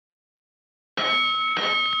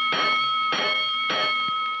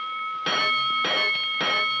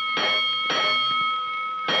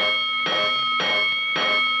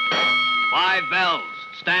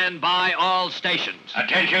Stand by all stations.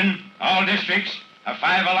 Attention, all districts. A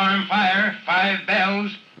 5-alarm fire, 5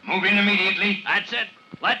 bells. Move in immediately. That's it.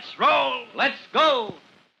 Let's roll. Let's go.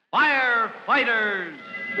 Firefighters.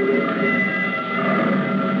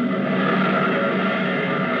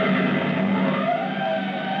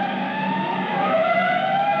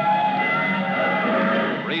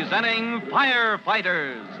 Presenting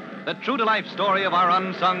Firefighters, the true-to-life story of our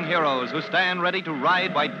unsung heroes who stand ready to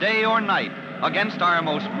ride by day or night against our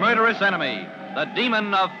most murderous enemy, the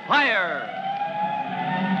demon of fire.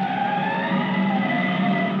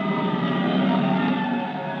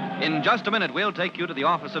 In just a minute, we'll take you to the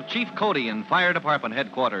office of Chief Cody in Fire Department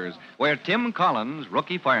headquarters, where Tim Collins,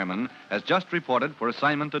 rookie fireman, has just reported for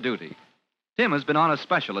assignment to duty. Tim has been on a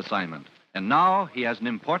special assignment, and now he has an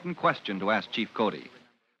important question to ask Chief Cody.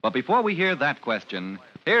 But before we hear that question,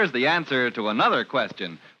 here's the answer to another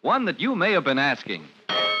question, one that you may have been asking.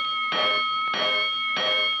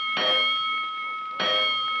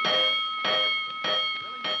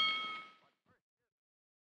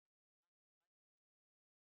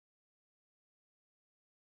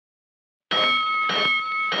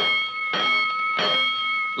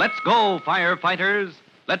 Let's go, firefighters.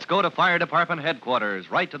 Let's go to Fire Department headquarters,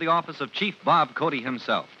 right to the office of Chief Bob Cody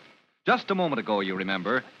himself. Just a moment ago, you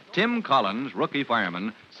remember, Tim Collins, rookie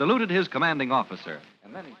fireman, saluted his commanding officer.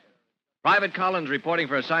 And then he... Private Collins reporting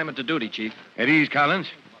for assignment to duty, Chief. At ease, Collins.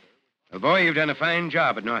 Boy, you've done a fine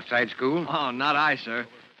job at Northside School. Oh, not I, sir.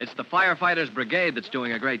 It's the Firefighters Brigade that's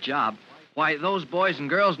doing a great job. Why, those boys and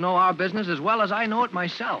girls know our business as well as I know it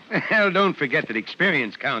myself. Well, don't forget that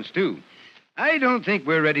experience counts, too. I don't think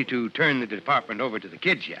we're ready to turn the department over to the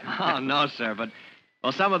kids yet. Oh, no, sir, but...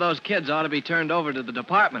 Well, some of those kids ought to be turned over to the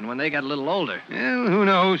department when they get a little older. Well, who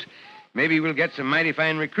knows? Maybe we'll get some mighty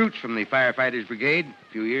fine recruits from the Firefighters Brigade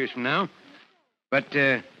a few years from now. But,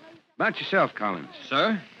 about yourself, Collins.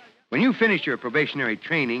 Sir? When you finished your probationary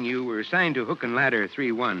training, you were assigned to Hook and Ladder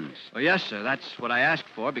 3-1s. Well, yes, sir. That's what I asked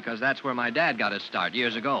for because that's where my dad got his start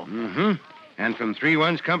years ago. Mm-hmm. And from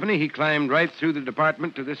 3-1's company, he climbed right through the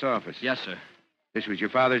department to this office. Yes, sir. This was your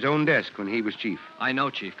father's own desk when he was chief. I know,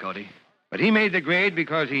 Chief Cody. But he made the grade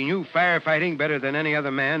because he knew firefighting better than any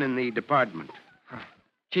other man in the department.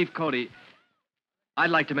 Chief Cody,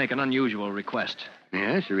 I'd like to make an unusual request.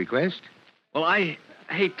 Yes, a request? Well, I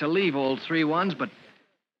hate to leave old 3-1s, but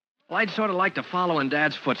I'd sort of like to follow in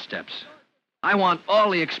Dad's footsteps. I want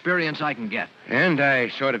all the experience I can get. And I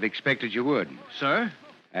sort of expected you would. Sir?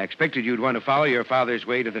 I expected you'd want to follow your father's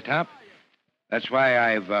way to the top. That's why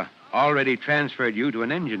I've already transferred you to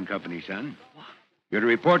an engine company, son. You're to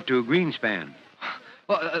report to Greenspan.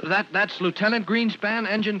 Well, that's Lieutenant Greenspan,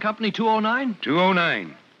 Engine Company 209?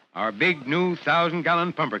 209. Our big new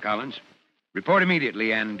 1,000-gallon pumper, Collins. Report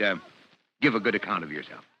immediately and give a good account of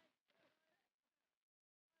yourself.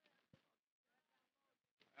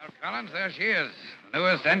 Well, Collins, there she is. The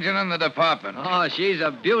newest engine in the department. Oh, she's a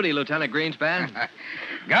beauty, Lieutenant Greenspan.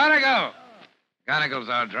 Gotta go. Gonagall's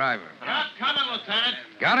our driver. Not coming, Lieutenant.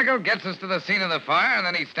 Gonagall gets us to the scene of the fire, and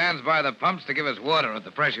then he stands by the pumps to give us water at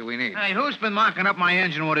the pressure we need. Hey, who's been marking up my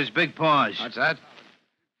engine with his big paws? What's that?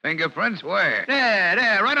 Fingerprints? Where?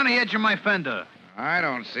 There, right on the edge of my fender. I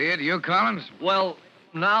don't see it. You, Collins? Well,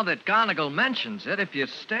 now that Gonagall mentions it, if you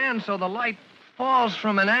stand so the light falls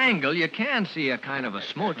from an angle, you can see a kind of a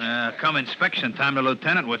smooch. Come inspection time, the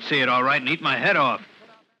lieutenant would see it all right and eat my head off.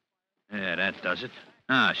 Yeah, that does it.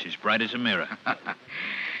 Ah, she's bright as a mirror.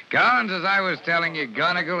 Collins, as I was telling you,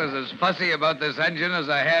 Gonagall is as fussy about this engine as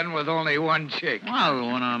a hen with only one chick.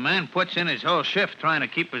 Well, when a man puts in his whole shift trying to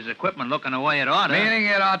keep his equipment looking the way it ought to... Meaning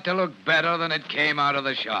it ought to look better than it came out of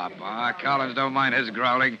the shop. Collins don't mind his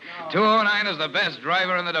growling. 209 is the best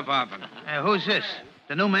driver in the department. Who's this?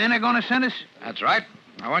 The new man they're going to send us? That's right.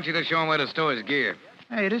 I want you to show him where to store his gear.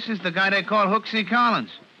 Hey, this is the guy they call Hooksy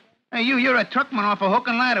Collins. Hey, you're a truckman off a Hook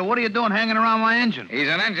and Ladder. What are you doing hanging around my engine? He's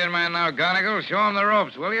an engine man now, Gonagall. Show him the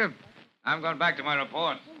ropes, will you? I'm going back to my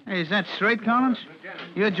report. Hey, is that straight, Collins?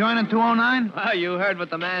 You're joining 209? Well, you heard what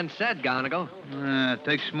the man said, Gonagall. It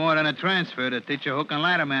takes more than a transfer to teach a hook and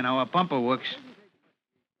ladder man how a pumper works.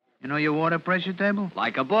 You know your water pressure table?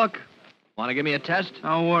 Like a book. Want to give me a test?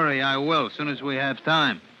 Don't worry, I will, as soon as we have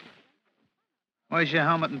time. Where's your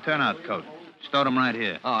helmet and turnout coat? Stow them right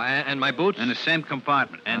here. Oh, and my boots? In the same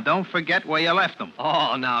compartment. And don't forget where you left them.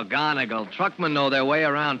 Oh, now, Gonagall, truckmen know their way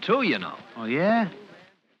around, too, you know. Oh, yeah?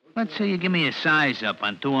 Let's say you give me a size up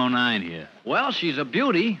on 209 here. Well, she's a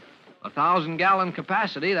beauty. 1,000-gallon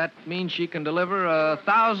capacity. That means she can deliver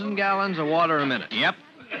 1,000 gallons of water a minute. Yep.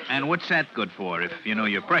 And what's that good for if you know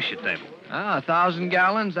your pressure table? 1,000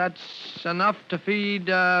 gallons, that's enough to feed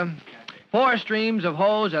 4 streams of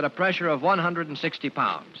hose at a pressure of 160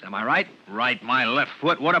 pounds. Am I right? Right, my left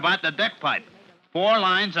foot. What about the deck pipe? 4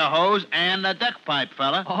 lines of hose and a deck pipe,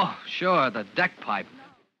 fella. Oh, sure, the deck pipe.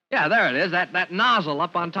 Yeah, there it is, that nozzle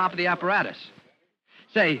up on top of the apparatus.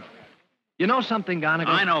 Say, you know something, Gonigal?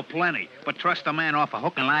 I know plenty, but trust a man off a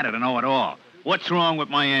hook and ladder to know it all. What's wrong with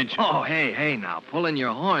my engine? Oh, hey, now, pull in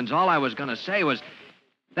your horns. All I was going to say was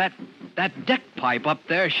that deck pipe up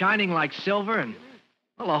there shining like silver and,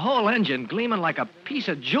 well, the whole engine gleaming like a piece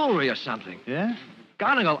of jewelry or something. Yeah?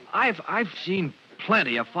 Gonigal, I've seen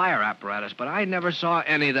plenty of fire apparatus, but I never saw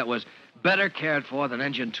any that was better cared for than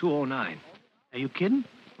Engine 209. Are you kidding?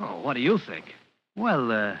 Oh, what do you think?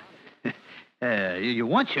 Well, you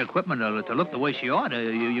want your equipment to look the way she ought to.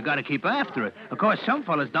 You got to keep after it. Of course, some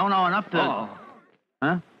fellas don't know enough to... Oh.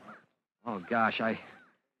 Huh? Oh, gosh,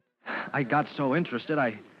 I got so interested,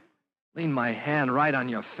 I leaned my hand right on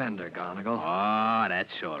your fender, Gonigal. Oh,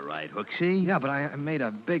 that's all right, Hooksy. Yeah, but I made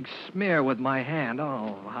a big smear with my hand.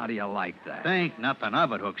 Oh, how do you like that? Think nothing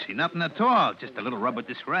of it, Hooksy. Nothing at all. Just a little rub with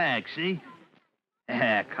this rag, see?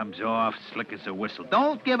 Comes off slick as a whistle.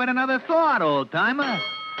 Don't give it another thought, old-timer.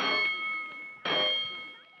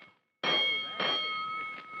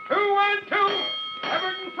 212,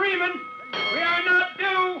 Everett and Freeman. We are not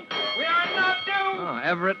due. We are not due. Oh,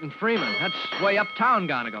 Everett and Freeman. That's way uptown,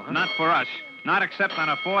 Gonigal, huh? Not for us. Not except on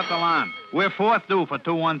a 4th alarm. We're 4th due for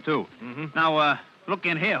 212. Mm-hmm. Now, look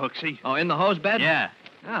in here, Hooksy. Oh, in the hose bed? Yeah.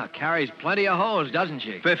 Oh, carries plenty of hose, doesn't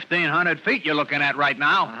she? 1,500 feet you're looking at right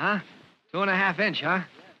now. Uh-huh. 2.5 inch, huh?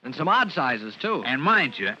 And some odd sizes, too. And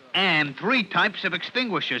mind you, and 3 types of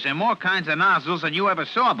extinguishers and more kinds of nozzles than you ever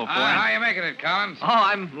saw before. How you making it, Collins? Oh,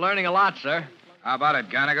 I'm learning a lot, sir. How about it,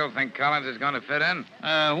 Gonigal? Think Collins is going to fit in?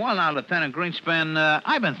 Well, now, Lieutenant Greenspan,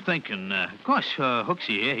 I've been thinking, of course,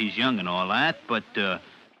 Hooksy here, he's young and all that, but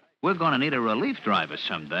we're going to need a relief driver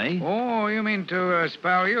someday. Oh, you mean to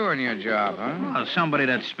spell you in your job, huh? Well, somebody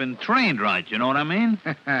that's been trained right, you know what I mean?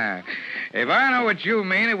 If I know what you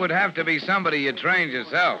mean, it would have to be somebody you trained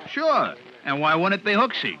yourself. Sure. And why wouldn't it be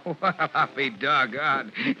Hooksy? Well, I'll be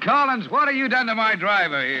doggone. Collins, what have you done to my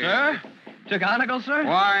driver here? Sir? To Gonigal, sir?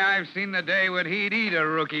 Why, I've seen the day when he'd eat a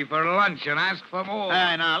rookie for lunch and ask for more.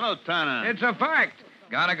 Hey, now, Lieutenant. It's a fact.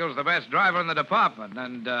 Gonigal's the best driver in the department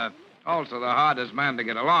and also the hardest man to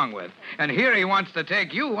get along with. And here he wants to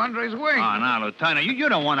take you under his wing. Oh, now, Lieutenant, you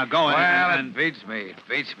don't want to go in Well, and... it beats me. It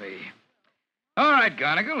beats me. All right,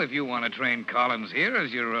 Gonigal, if you want to train Collins here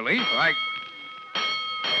as your relief, 1-4-2.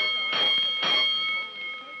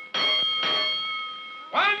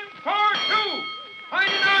 Find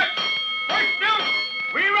an arch. First out.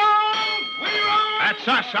 We roll. That's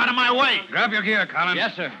us. Out of my way. Grab your gear, Collins.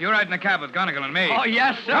 Yes, sir. You ride in the cab with Gonigal and me. Oh,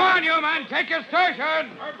 yes, sir. Come on, you man. Take your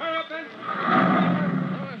station.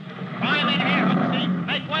 Climb in here, Hooksy.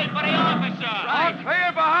 Make way for the officer. All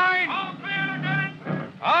clear behind. All clear, Lieutenant.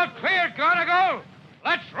 All clear, Gonigal.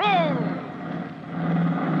 Let's roll.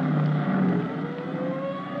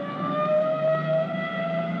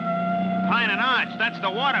 Pine and Arch. That's the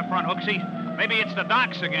waterfront, Hooksy. Maybe it's the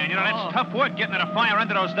docks again. You know, that's tough work getting at a fire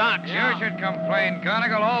under those docks. You should complain,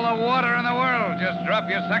 Gonigal. All the water in the world. Just drop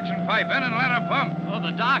your suction pipe in and let her pump. Oh,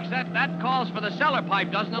 the docks, that calls for the cellar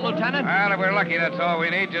pipe, doesn't it, Lieutenant? Well, if we're lucky, that's all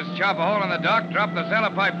we need. Just chop a hole in the dock, drop the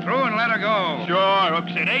cellar pipe through, and let her go. Sure,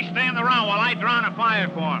 Hooksy. They stand around while I drown a fire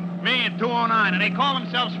for 'em. Me and 209, and they call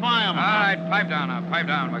themselves firemen. All right, pipe down now. Pipe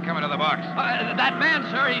down. We're coming to the box. That man,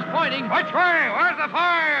 sir, he's pointing. Which way? Where's the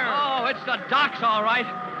fire? Oh, it's the docks, all right.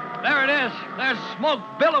 There it is. There's smoke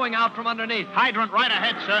billowing out from underneath. Hydrant right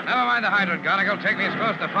ahead, sir. Never mind the hydrant, Gonigal. Take me as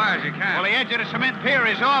close to fire as you can. Well, the edge of the cement pier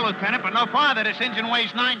is all, Lieutenant, but no farther. This engine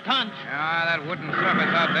weighs 9 tons. Ah, that wooden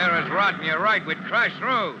surface out there is rotten. You're right. We'd crash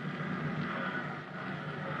through.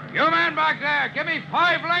 You man back there, give me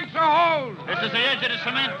 5 lengths of hose. This is the edge of the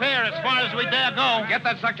cement pier as far as we dare go. Get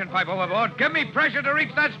that suction pipe overboard. Give me pressure to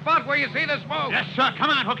reach that spot where you see the smoke. Yes, sir.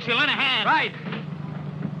 Come on, Hooksy. Lend a hand. Right.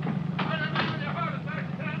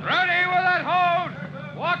 Ready with that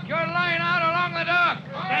hose. Walk your line out along the dock.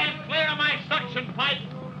 Stand clear of my suction pipe.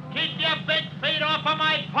 Keep your big feet off of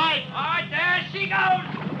my pipe. Oh, there she goes.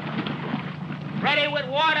 Ready with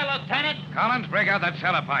water, Lieutenant. Collins, break out that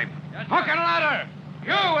cellar pipe. Yes, Hook and ladder.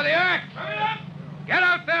 You with the axe. Get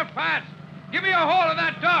out there fast. Give me a hole in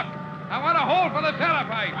that dock. I want a hole for the cellar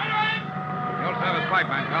pipe. You'll service pipe,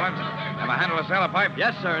 man, Collins. Ever handle a cellar pipe?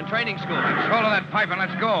 Yes, sir, in training school. Then shoulder that pipe and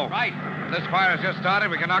let's go. Right. If this fire has just started,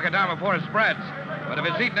 we can knock it down before it spreads. But if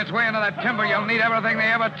it's eating its way into that timber, you'll need everything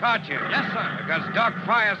they ever taught you. Yes, sir. Because dock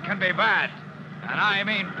fires can be bad. And I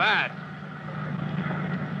mean bad.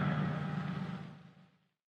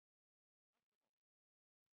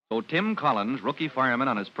 So Tim Collins, rookie fireman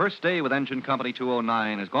on his first day with Engine Company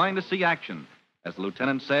 209, is going to see action. As the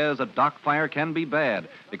lieutenant says, a dock fire can be bad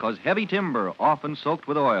because heavy timber, often soaked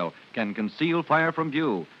with oil, can conceal fire from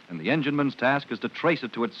view, and the engineman's task is to trace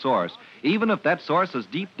it to its source, even if that source is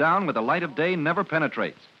deep down where the light of day never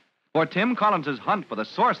penetrates. For Tim Collins' hunt for the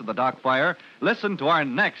source of the dock fire, listen to our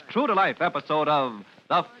next true-to-life episode of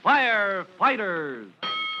The Firefighters.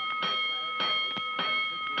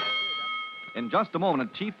 In just a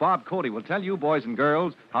moment, Chief Bob Cody will tell you, boys and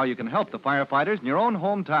girls, how you can help the firefighters in your own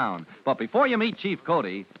hometown. But before you meet Chief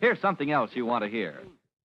Cody, here's something else you want to hear.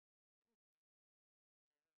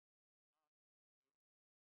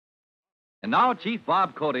 And now, Chief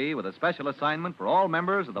Bob Cody with a special assignment for all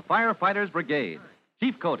members of the Firefighters Brigade.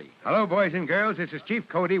 Chief Cody. Hello, boys and girls. This is Chief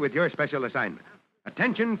Cody with your special assignment.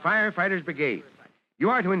 Attention, Firefighters Brigade. You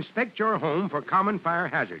are to inspect your home for common fire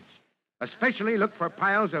hazards. Especially look for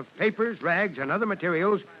piles of papers, rags, and other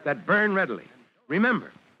materials that burn readily.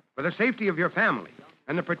 Remember, for the safety of your family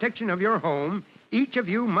and the protection of your home, each of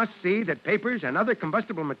you must see that papers and other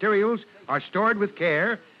combustible materials are stored with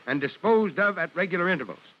care and disposed of at regular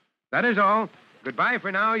intervals. That is all. Goodbye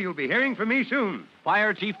for now. You'll be hearing from me soon.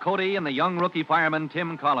 Fire Chief Cody and the young rookie fireman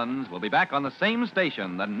Tim Collins will be back on the same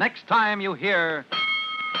station the next time you hear...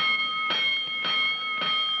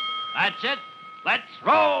 That's it. Let's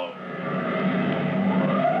roll.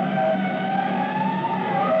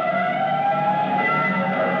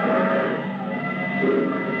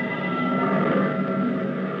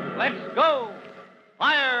 Let's go,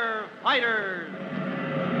 Firefighters!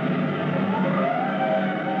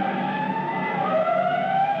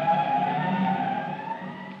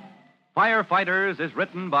 Firefighters is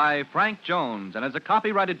written by Frank Jones and is a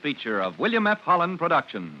copyrighted feature of William F. Holland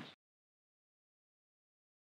Productions.